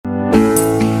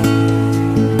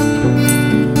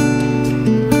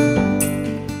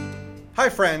Hi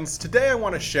friends, today I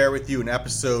want to share with you an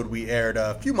episode we aired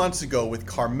a few months ago with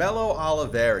Carmelo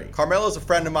Oliveri. Carmelo is a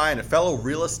friend of mine, a fellow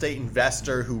real estate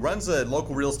investor who runs a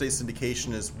local real estate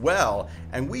syndication as well,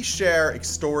 and we share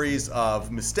stories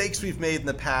of mistakes we've made in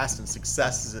the past and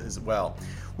successes as well.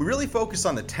 We really focus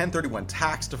on the 1031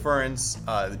 tax deference,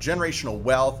 the generational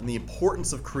wealth, and the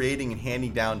importance of creating and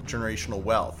handing down generational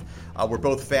wealth. We're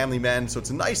both family men, so it's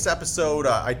a nice episode.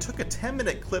 I took a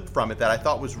 10-minute clip from it that I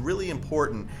thought was really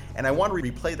important, and I want to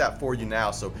replay that for you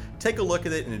now. So take a look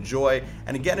at it and enjoy.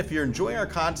 And again, if you're enjoying our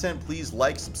content, please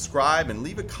like, subscribe, and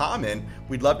leave a comment.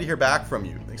 We'd love to hear back from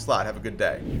you. Thanks a lot. Have a good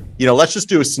day. Let's just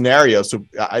do a scenario. So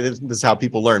this is how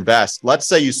people learn best. Let's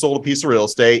say you sold a piece of real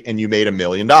estate and you made $1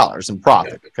 million in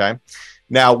profit. Okay.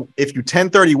 Now, if you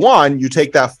 1031, you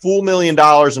take that full $1 million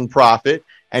in profit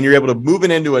and you're able to move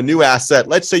it into a new asset.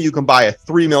 Let's say you can buy a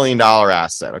 $3 million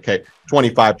asset. Okay.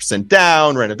 25%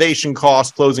 down, renovation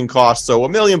costs, closing costs. So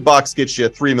 $1 million gets you a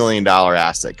 $3 million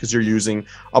asset because you're using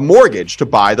a mortgage to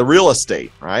buy the real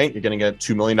estate, right? You're going to get a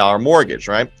 $2 million mortgage,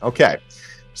 right? Okay.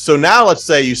 So now let's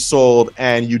say you sold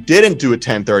and you didn't do a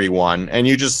 1031 and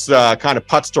you just kind of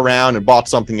putzed around and bought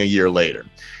something a year later.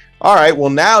 All right. Well,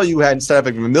 now you had, instead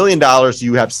of $1 million,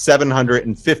 you have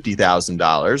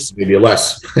 $750,000. Maybe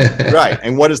less. Right.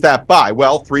 And what does that buy?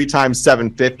 Well, 3 times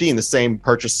 750 in the same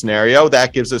purchase scenario,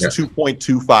 that gives us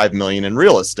 $2.25 million in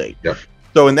real estate. Yep.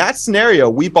 So in that scenario,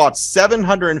 we bought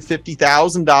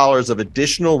 $750,000 of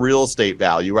additional real estate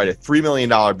value, right? A $3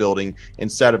 million building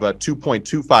instead of a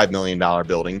 $2.25 million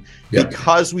building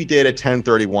because we did a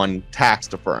 1031 tax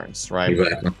deference, right?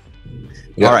 Exactly.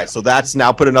 Yep. All right, so that's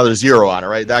now put another zero on it,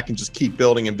 right? That can just keep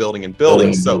building and building and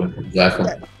building. So exactly.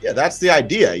 Yeah, that's the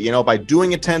idea. By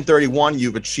doing a 1031,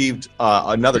 you've achieved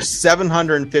another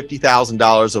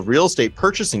 $750,000 of real estate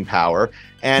purchasing power,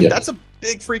 and that's a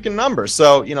big freaking number.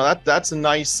 So that's a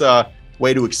nice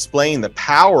way to explain the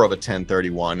power of a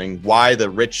 1031 and why the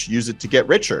rich use it to get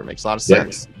richer. It makes a lot of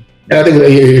sense. And I think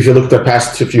if you look at the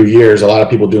past few years, a lot of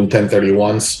people doing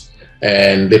 1031s,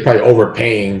 and they're probably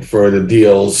overpaying for the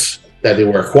deals that they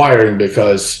were acquiring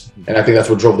because, and I think that's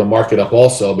what drove the market up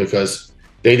also, because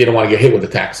they didn't want to get hit with the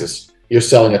taxes. You're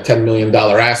selling a $10 million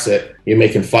asset, you're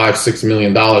making $5-6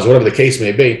 million, whatever the case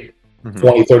may be.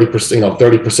 20-30%,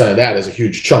 30% of that is a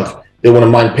huge chunk. They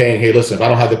wouldn't mind paying, hey, listen, if I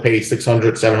don't have to pay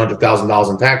 $600,000-$700,000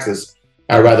 in taxes,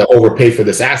 I'd rather overpay for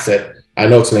this asset. I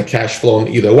know it's going to cash flow in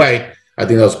either way. I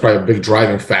think that was probably a big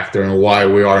driving factor in why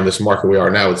we are in this market we are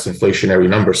now. It's inflationary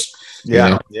numbers.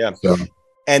 Yeah. So,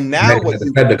 and now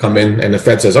the Fed to come in, and the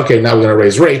Fed says, okay, now we're going to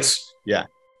raise rates. Yeah.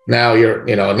 Now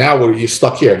you're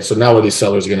stuck here. So now what these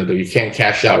sellers are going to do? You can't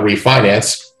cash out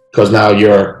refinance because now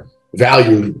your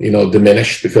value,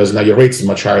 diminished because now your rates is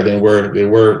much higher than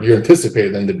you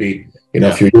anticipated them to be,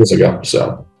 a few years ago.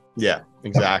 So yeah,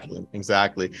 exactly.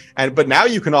 But now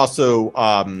you can also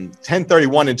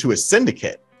 1031 into a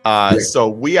syndicate. So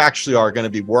we actually are going to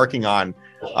be working on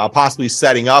possibly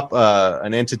setting up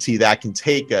an entity that can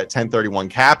take a 1031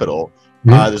 capital.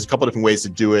 There's a couple different ways to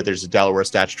do it. There's a Delaware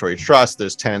statutory trust.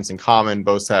 There's tenants in common.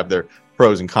 Both have their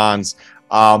pros and cons.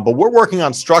 But we're working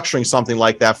on structuring something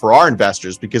like that for our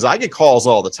investors because I get calls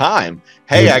all the time.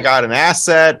 Hey, I got an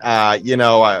asset,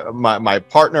 my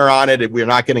partner on it, we're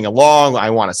not getting along. I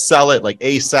want to sell it like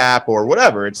ASAP or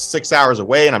whatever. It's 6 hours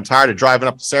away and I'm tired of driving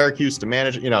up to Syracuse to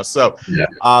manage it, So,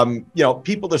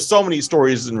 people, there's so many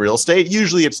stories in real estate.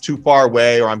 Usually it's too far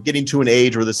away, or I'm getting to an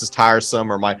age where this is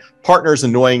tiresome, or my partner's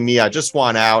annoying me. I just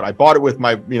want out. I bought it with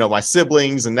my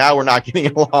siblings and now we're not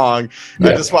getting along.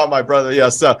 I just want my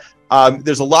brother. So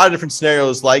there's a lot of different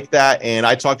scenarios like that. And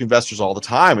I talk to investors all the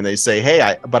time and they say,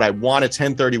 hey, but I want a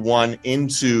 1031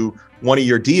 into one of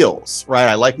your deals, right?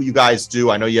 I like what you guys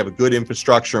do. I know you have a good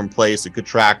infrastructure in place, a good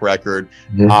track record,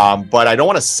 but I don't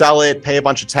want to sell it, pay a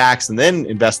bunch of tax, and then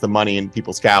invest the money in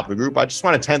People's Capital Group. I just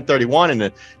want a 1031 in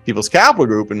a People's Capital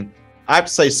Group. And I have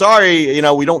to say, sorry,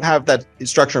 we don't have that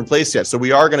structure in place yet. So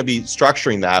we are going to be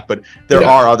structuring that, but there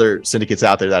are other syndicates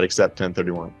out there that accept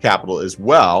 1031 capital as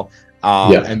well.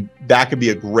 And that could be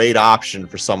a great option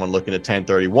for someone looking at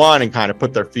 1031 and kind of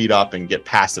put their feet up and get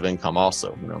passive income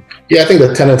also. Yeah, I think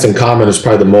the tenants in common is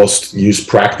probably the most used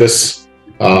practice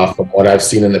from what I've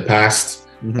seen in the past.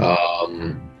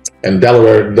 And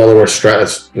Delaware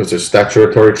it's a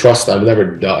statutory trust. I've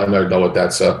never dealt with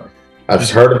that, so I've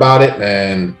just heard about it,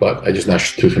 but I'm just not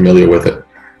too familiar with it.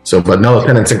 So, but no,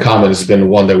 tenants in common has been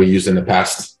one that we used in the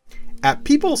past. At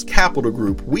People's Capital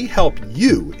Group, we help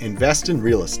you invest in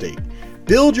real estate.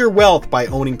 Build your wealth by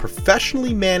owning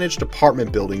professionally managed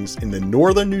apartment buildings in the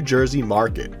northern New Jersey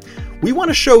market. We want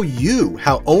to show you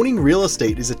how owning real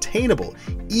estate is attainable,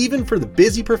 even for the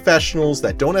busy professionals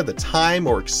that don't have the time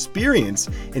or experience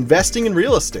investing in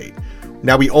real estate.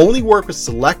 Now, we only work with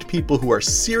select people who are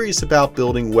serious about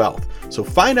building wealth, so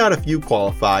find out if you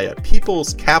qualify at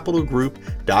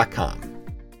peoplescapitalgroup.com.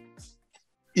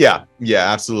 Yeah,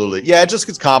 absolutely. Yeah, it just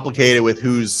gets complicated with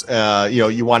who's,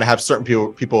 you want to have certain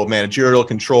people with managerial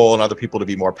control and other people to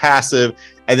be more passive.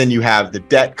 And then you have the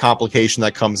debt complication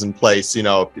that comes in place,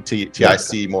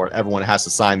 TIC more, everyone has to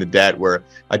sign the debt, where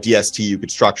a DST, you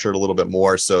could structure it a little bit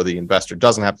more so the investor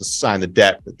doesn't have to sign the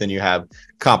debt, but then you have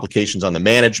complications on the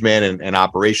management and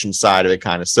operations side of it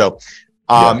kind of. So,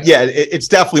 it's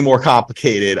definitely more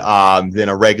complicated than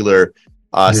a regular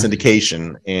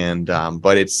syndication, and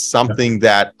but it's something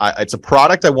that it's a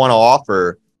product I want to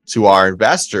offer to our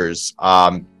investors.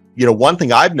 One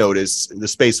thing I've noticed, the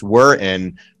space we're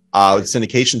in, the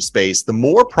syndication space, the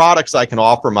more products I can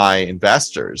offer my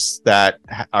investors that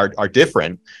are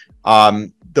different,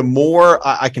 the more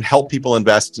I can help people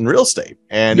invest in real estate.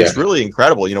 And it's really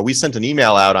incredible. We sent an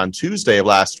email out on Tuesday of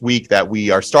last week that we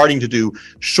are starting to do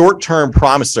short-term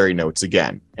promissory notes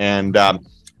again. And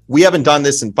we haven't done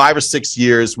this in 5 or 6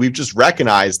 years. We've just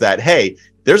recognized that, hey,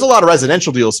 there's a lot of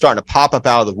residential deals starting to pop up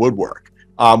out of the woodwork.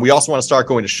 We also want to start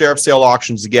going to sheriff sale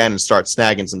auctions again and start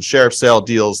snagging some sheriff sale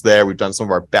deals there. We've done some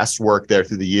of our best work there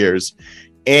through the years.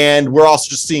 And we're also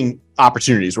just seeing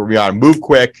opportunities where we ought to move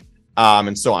quick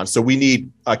and so on. So we need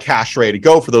a cash ready to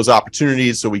go for those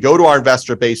opportunities. So we go to our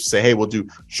investor base and say, hey, we'll do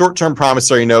short-term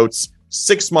promissory notes,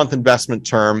 6-month investment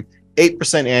term, 8%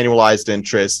 annualized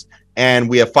interest, and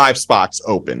we have 5 spots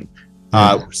open.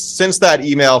 Since that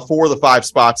email, 4 of the 5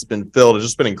 spots have been filled. It's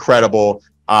just been incredible.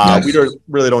 We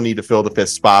really don't need to fill the 5th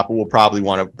spot, but we'll probably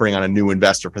want to bring on a new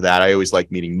investor for that. I always like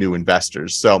meeting new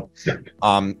investors. So,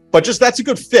 but just that's a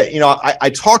good fit. I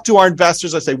talk to our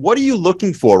investors. I say, what are you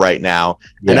looking for right now?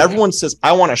 And everyone says,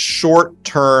 I want a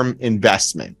short-term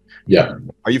investment. Yeah.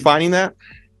 Are you finding that?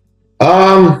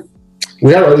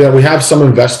 We have some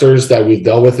investors that we've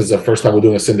dealt with. It's the first time we're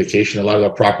doing a syndication. A lot of the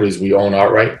properties we own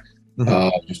outright,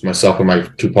 just myself and my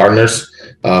 2 partners,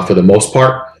 for the most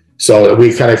part. So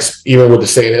we kind of, even with the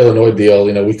state Illinois deal,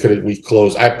 we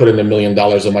closed. I put in $1 million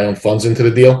of my own funds into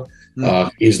the deal.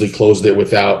 Easily closed it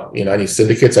without any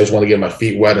syndicates. I just want to get my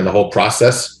feet wet in the whole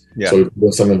process. So we put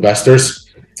in some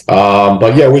investors.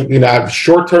 But we have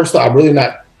short-term stuff. I'm really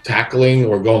not tackling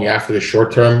or going after the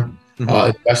short-term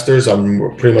investors.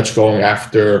 I'm pretty much going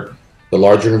after the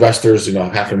larger investors,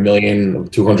 $500,000,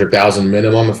 $200,000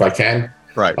 minimum if I can,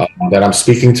 that I'm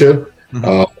speaking to,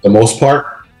 for the most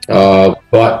part. But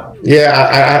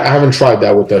I haven't tried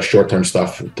that with the short-term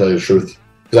stuff, to tell you the truth,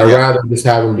 because I'd rather just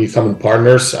have them becoming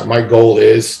partners. My goal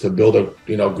is to build a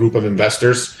group of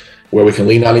investors where we can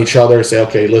lean on each other, say,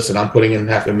 okay, listen, I'm putting in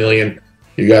 $500,000,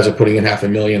 you guys are putting in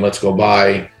 $500,000, let's go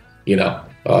buy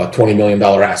 $20 million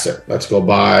asset. Let's go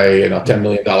buy $10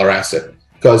 million asset.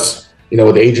 Because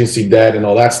with the agency debt and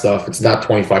all that stuff, it's not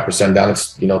 25% down,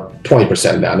 it's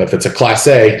 20% down. If it's a class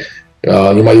A,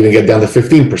 you might even get down to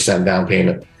 15% down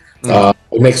payment.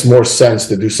 It makes more sense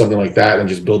to do something like that and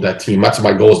just build that team. That's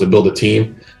my goal, is to build a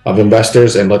team of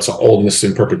investors, and let's hold this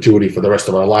in perpetuity for the rest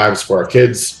of our lives, for our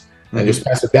kids, and just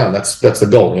pass it down. That's the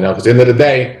goal, because at the end of the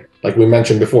day, like we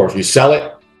mentioned before, if you sell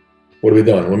it, what are we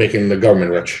doing? We're making the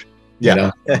government rich.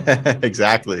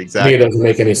 Exactly. To me, it doesn't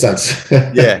make any sense.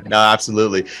 No,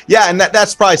 absolutely. And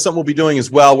that's probably something we'll be doing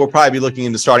as well. We'll probably be looking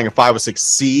into starting a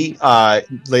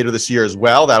 506C later this year as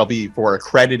well. That'll be for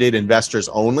accredited investors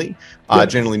only.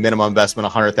 Generally minimum investment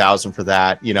 $100,000 for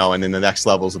that, and then the next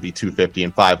levels will be $250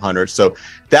 and $500. So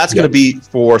that's going to be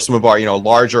for some of our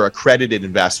larger accredited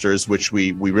investors, which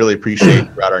we really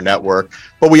appreciate throughout our network.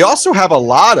 But we also have a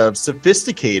lot of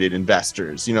sophisticated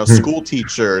investors, school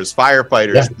teachers,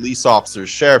 firefighters, police officers,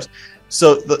 sheriffs.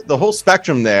 So the whole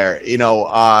spectrum there,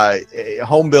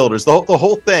 home builders, the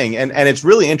whole thing, and it's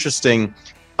really interesting.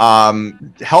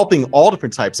 Helping all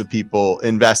different types of people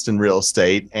invest in real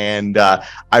estate. And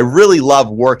I really love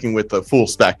working with the full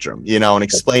spectrum, and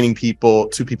explaining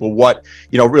to people what,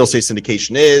 real estate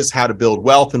syndication is, how to build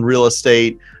wealth in real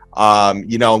estate,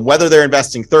 whether they're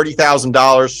investing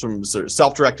 $30,000 from sort of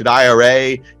self-directed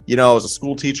IRA, as a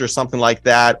school teacher or something like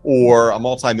that, or a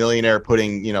multimillionaire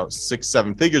putting,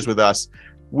 6-7 figures with us.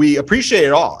 We appreciate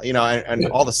it all, and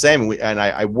all the same.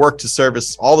 I work to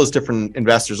service all those different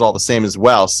investors all the same as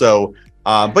well. So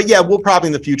But yeah, we'll probably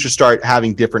in the future start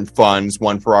having different funds,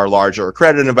 one for our larger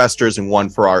accredited investors and one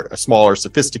for our smaller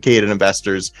sophisticated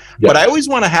investors. Yeah. But I always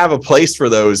want to have a place for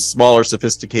those smaller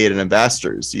sophisticated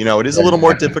investors. You know, it is a little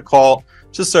more difficult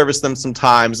to service them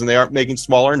sometimes, and they aren't making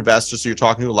smaller investors, so you're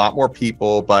talking to a lot more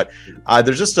people. But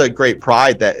there's just a great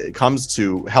pride that comes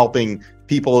to helping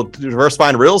people diversify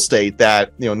in real estate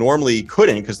that, you know, normally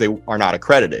couldn't because they are not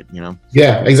accredited, you know?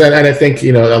 Yeah, exactly. And I think,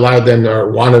 you know, a lot of them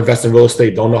want to invest in real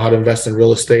estate, don't know how to invest in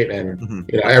real estate. And,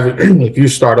 you know, if you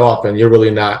start off and you're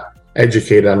really not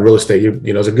educated on real estate, you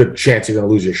know, there's a good chance you're going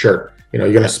to lose your shirt. You know,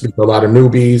 you're going to speak to a lot of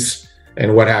newbies,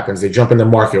 and what happens? They jump in the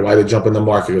market. Why they jump in the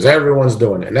market? Because everyone's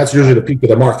doing it. And that's usually the peak of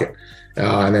the market.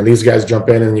 And then these guys jump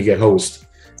in and you get hosed.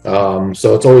 So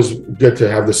it's always good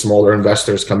to have the smaller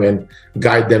investors come in,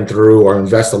 guide them through, or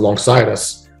invest alongside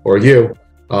us or you.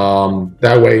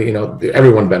 That way, you know,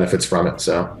 everyone benefits from it.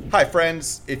 So, hi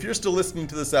friends. If you're still listening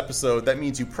to this episode, that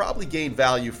means you probably gained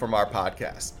value from our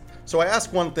podcast. So I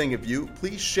ask one thing of you: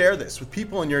 please share this with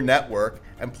people in your network,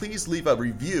 and please leave a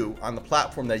review on the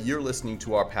platform that you're listening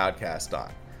to our podcast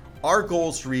on. Our goal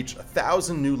is to reach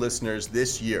 1,000 new listeners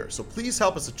this year, so please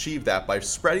help us achieve that by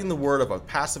spreading the word of a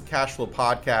Passive Cash Flow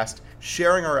podcast,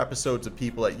 sharing our episodes with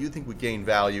people that you think would gain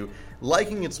value,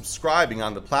 liking and subscribing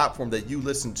on the platform that you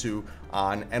listen to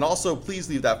on, and also please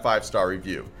leave that 5-star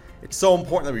review. It's so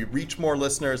important that we reach more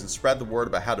listeners and spread the word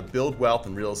about how to build wealth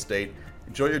in real estate.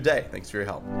 Enjoy your day. Thanks for your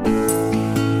help.